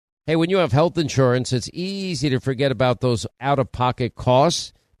Hey, when you have health insurance, it's easy to forget about those out-of-pocket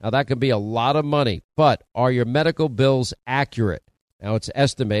costs. Now, that can be a lot of money, but are your medical bills accurate? Now, it's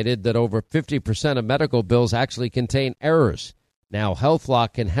estimated that over 50% of medical bills actually contain errors. Now,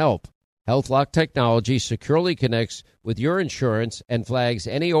 HealthLock can help. HealthLock technology securely connects with your insurance and flags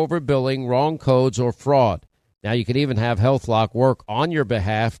any overbilling, wrong codes, or fraud. Now, you can even have HealthLock work on your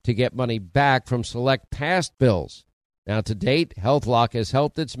behalf to get money back from select past bills. Now, to date, HealthLock has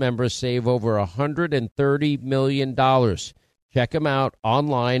helped its members save over $130 million. Check them out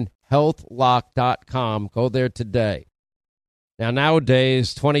online, healthlock.com. Go there today. Now,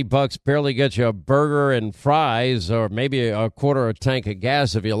 nowadays, $20 barely gets you a burger and fries or maybe a quarter of a tank of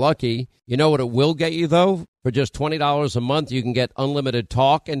gas if you're lucky. You know what it will get you, though? For just $20 a month, you can get unlimited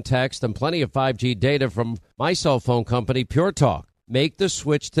talk and text and plenty of 5G data from my cell phone company, Pure Talk. Make the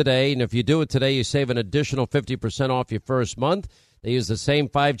switch today, and if you do it today, you save an additional 50% off your first month. They use the same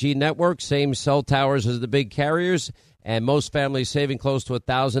 5G network, same cell towers as the big carriers, and most families saving close to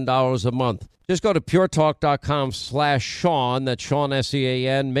 $1,000 a month. Just go to puretalk.com/Sean, that's Sean,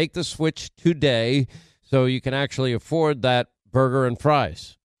 S-E-A-N. Make the switch today so you can actually afford that burger and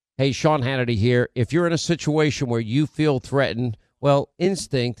fries. Hey, Sean Hannity here. If you're in a situation where you feel threatened, well,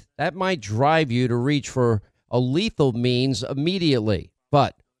 instinct, that might drive you to reach for a lethal means immediately.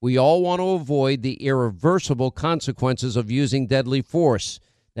 But we all want to avoid the irreversible consequences of using deadly force.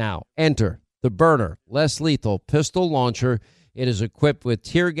 Now, enter the Burner, less lethal pistol launcher. It is equipped with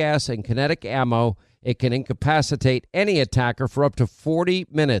tear gas and kinetic ammo. It can incapacitate any attacker for up to 40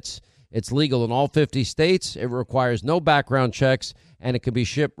 minutes. It's legal in all 50 states. It requires no background checks, and it can be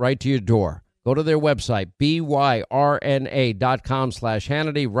shipped right to your door. Go to their website,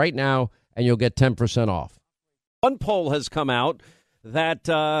 byrna.com/Hannity right now, and you'll get 10% off. One poll has come out that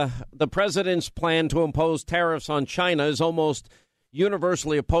the president's plan to impose tariffs on China is almost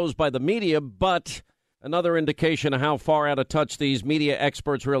universally opposed by the media, but another indication of how far out of touch these media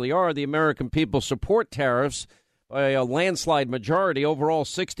experts really are. The American people support tariffs by a landslide majority. Overall,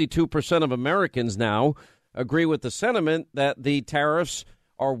 62% of Americans now agree with the sentiment that the tariffs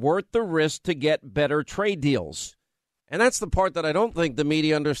are worth the risk to get better trade deals. And that's the part that I don't think the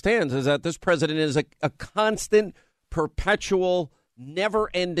media understands, is that this president is a constant, perpetual,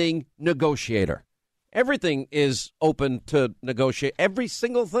 never-ending negotiator. Everything is open to negotiate. Every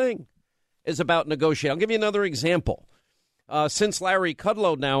single thing is about negotiating. I'll give you another example. Since Larry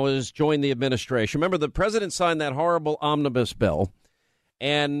Kudlow now has joined the administration, remember the president signed that horrible omnibus bill,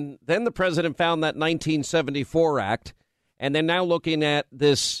 and then the president found that 1974 Act, and they're now looking at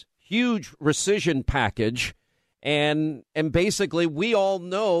this huge rescission package, and basically we all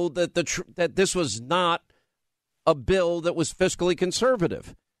know that that this was not a bill that was fiscally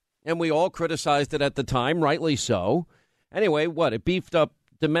conservative, and we all criticized it at the time, rightly so. Anyway, it beefed up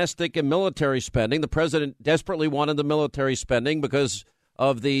domestic and military spending. The president desperately wanted the military spending because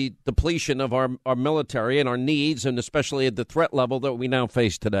of the depletion of our military and our needs, and especially at the threat level that we now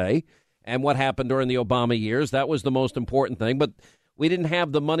face today. And what happened during the Obama years, that was the most important thing. But we didn't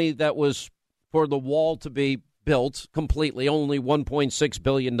have the money that was for the wall to be built completely, only $1.6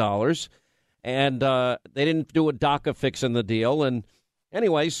 billion. And they didn't do a DACA fix in the deal. And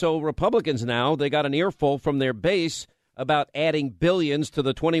anyway, so Republicans now, they got an earful from their base about adding billions to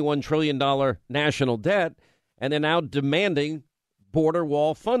the $21 trillion national debt, and they're now demanding border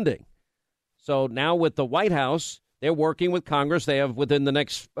wall funding. So now with the White House, they're working with Congress. They have within the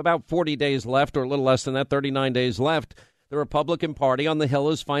next about 40 days left, or a little less than that, 39 days left. The Republican Party on the Hill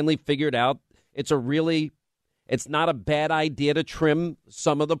has finally figured out it's not a bad idea to trim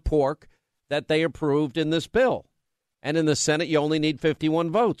some of the pork that they approved in this bill. And in the Senate, you only need 51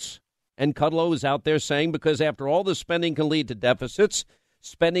 votes. And Kudlow is out there saying, because after all, the spending can lead to deficits,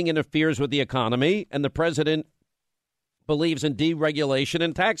 spending interferes with the economy, and the president believes in deregulation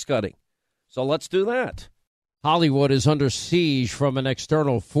and tax cutting. So let's do that. Hollywood is under siege from an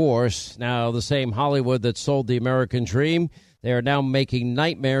external force. Now, the same Hollywood that sold the American dream, they are now making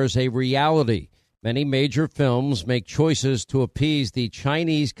nightmares a reality. Many major films make choices to appease the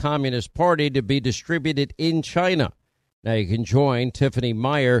Chinese Communist Party to be distributed in China. Now you can join Tiffany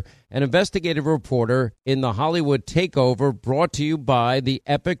Meyer, an investigative reporter in the Hollywood Takeover, brought to you by the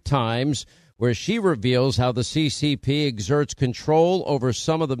Epoch Times, where she reveals how the CCP exerts control over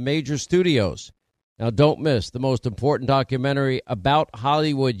some of the major studios. Now don't miss the most important documentary about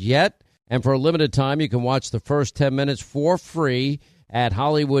Hollywood yet, and for a limited time you can watch the first 10 minutes for free at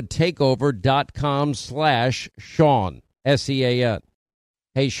hollywoodtakeover.com/Sean, S-E-A-N.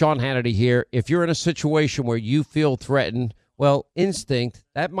 Hey, Sean Hannity here. If you're in a situation where you feel threatened, well, instinct,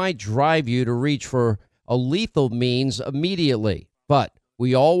 that might drive you to reach for a lethal means immediately. But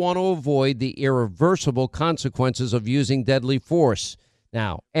We all want to avoid the irreversible consequences of using deadly force.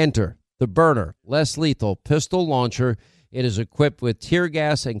 Now, enter the Burner Less Lethal Pistol Launcher. It is equipped with tear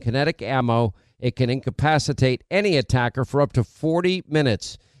gas and kinetic ammo. It can incapacitate any attacker for up to 40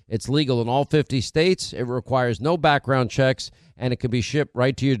 minutes. It's legal in all 50 states. It requires no background checks, and it can be shipped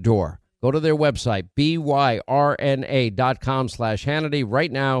right to your door. Go to their website, byrna.com/Hannity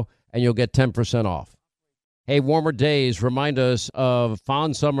right now, and you'll get 10% off. Hey, warmer days remind us of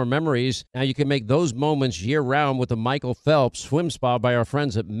fond summer memories. Now you can make those moments year-round with the Michael Phelps Swim Spa by our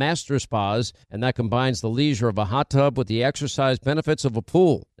friends at Master Spas, and that combines the leisure of a hot tub with the exercise benefits of a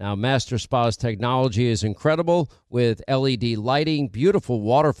pool. Now, Master Spa's technology is incredible with LED lighting, beautiful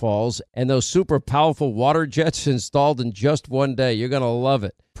waterfalls, and those super powerful water jets installed in just one day. You're going to love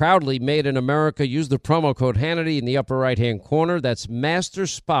it. Proudly made in America. Use the promo code Hannity in the upper right-hand corner. That's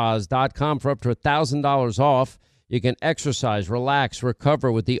masterspas.com for up to $1,000 off. You can exercise, relax, recover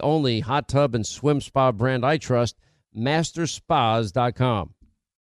with the only hot tub and swim spa brand I trust, masterspas.com.